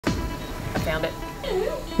I found it.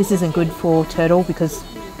 This isn't good for Turtle because,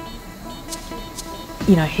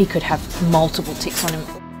 you know, he could have multiple ticks on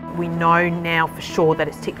him. We know now for sure that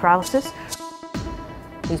it's tick paralysis.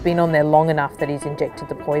 He's been on there long enough that he's injected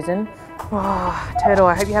the poison. Oh, Turtle,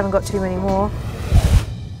 I hope you haven't got too many more.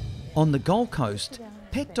 On the Gold Coast,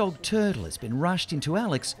 pet dog Turtle has been rushed into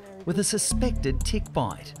Alex with a suspected tick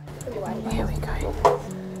bite. Here we go.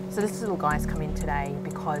 So this little guy's come in today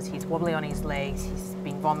because he's wobbly on his legs, he's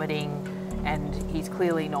been vomiting, and he's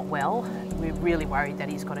clearly not well. We're really worried that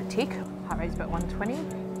he's got a tick. Heart rate's about 120.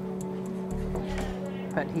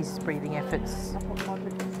 But his breathing efforts,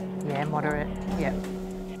 yeah, moderate, yeah.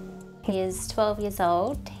 He is 12 years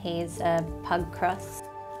old. He's a pug cross.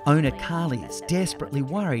 Owner Carly is desperately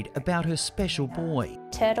worried about her special boy.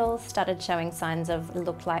 Turtle started showing signs of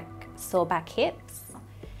looked like sore back hips.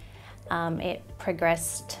 It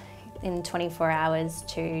progressed in 24 hours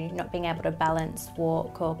to not being able to balance,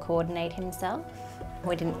 walk or coordinate himself.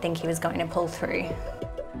 We didn't think he was going to pull through.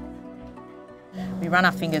 We run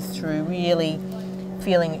our fingers through, really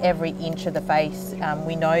feeling every inch of the face.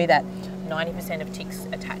 We know that 90% of ticks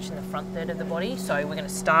attach in the front third of the body, so we're going to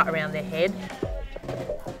start around their head.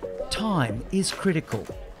 Time is critical.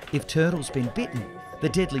 If Turtle's been bitten, the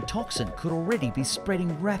deadly toxin could already be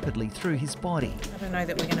spreading rapidly through his body. I don't know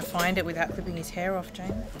that we're going to find it without clipping his hair off,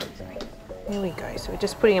 Jane. Here we go. So we're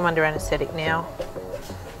just putting him under anaesthetic now.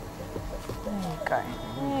 There you go.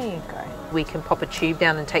 There you go. We can pop a tube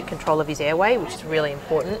down and take control of his airway, which is really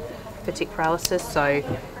important for tick paralysis, so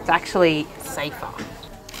it's actually safer.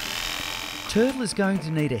 Turtle is going to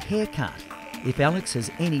need a haircut if Alex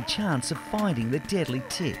has any chance of finding the deadly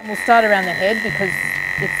tick. We'll start around the head because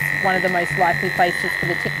it's one of the most likely places for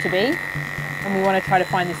the tick to be, and we want to try to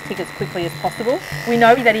find this tick as quickly as possible. We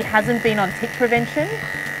know that he hasn't been on tick prevention,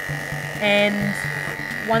 and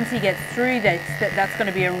once he gets through that's going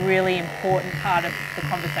to be a really important part of the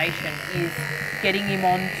conversation, is getting him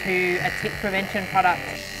onto a tick prevention product.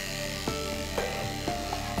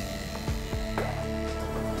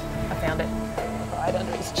 I found it right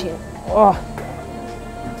under his chin. Oh.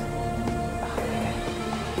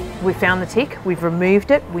 We found the tick, we've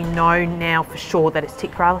removed it. We know now for sure that it's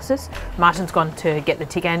tick paralysis. Martin's gone to get the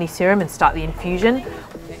tick anti-serum and start the infusion.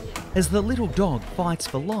 As the little dog fights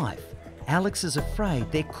for life, Alex is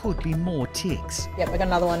afraid there could be more ticks. Yep, I got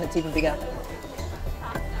another one that's even bigger.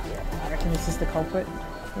 I reckon this is the culprit.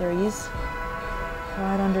 There he is,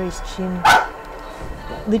 right under his chin.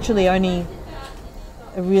 Literally only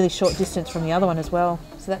a really short distance from the other one as well.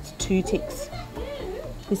 So that's 2 ticks.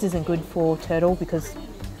 This isn't good for Turtle because,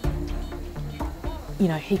 you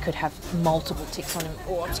know, he could have multiple ticks on him.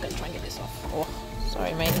 Oh, I'm just going to try and get this off. Oh,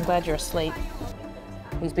 sorry mate, I'm glad you're asleep.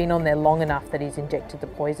 He's been on there long enough that he's injected the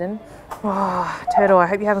poison. Oh, Turtle, I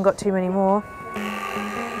hope you haven't got too many more.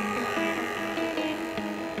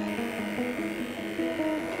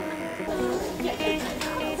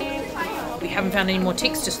 We haven't found any more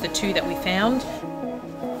ticks, just the 2 that we found.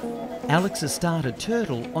 Alex has started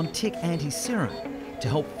Turtle on tick anti-serum to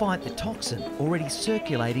help fight the toxin already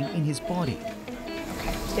circulating in his body.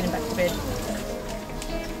 Okay, let's get him back to bed.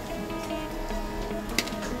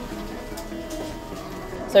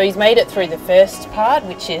 So he's made it through the first part,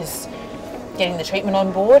 which is getting the treatment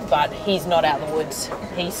on board, but he's not out of the woods.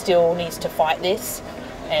 He still needs to fight this,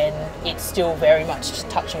 and it's still very much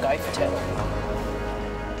touch and go for Turtle.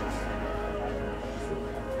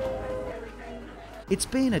 It's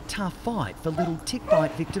been a tough fight for little tick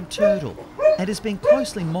bite victim Turtle and has been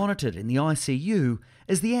closely monitored in the ICU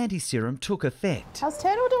as the anti-serum took effect. How's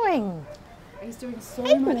Turtle doing? He's doing so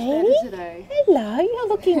much better today. Hello, you're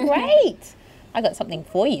looking great. I got something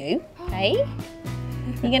for you. Hey,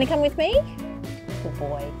 you going to come with me? Good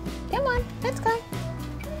boy. Come on, let's go.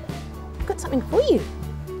 I've got something for you.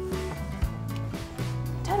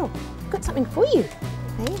 Turtle, I've got something for you.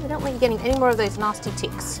 Hey, we don't want you getting any more of those nasty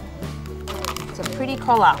ticks. It's a pretty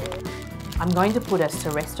collar. I'm going to put a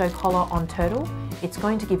Seresto collar on Turtle. It's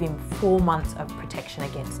going to give him 4 months of protection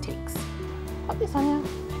against ticks. Pop this on you.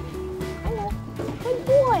 Hello. Good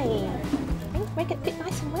boy. Okay, make it fit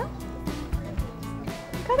nice and well.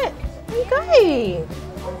 Got it. There you go.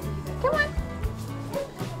 Come on.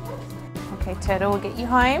 Okay, Turtle, we'll get you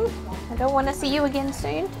home. I don't want to see you again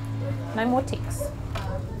soon. No more ticks.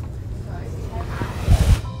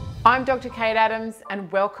 I'm Dr. Kate Adams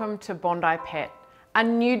and welcome to Bondi Pet, a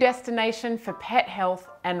new destination for pet health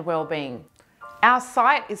and well-being. Our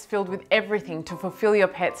site is filled with everything to fulfill your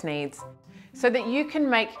pet's needs so that you can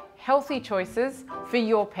make healthy choices for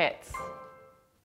your pets.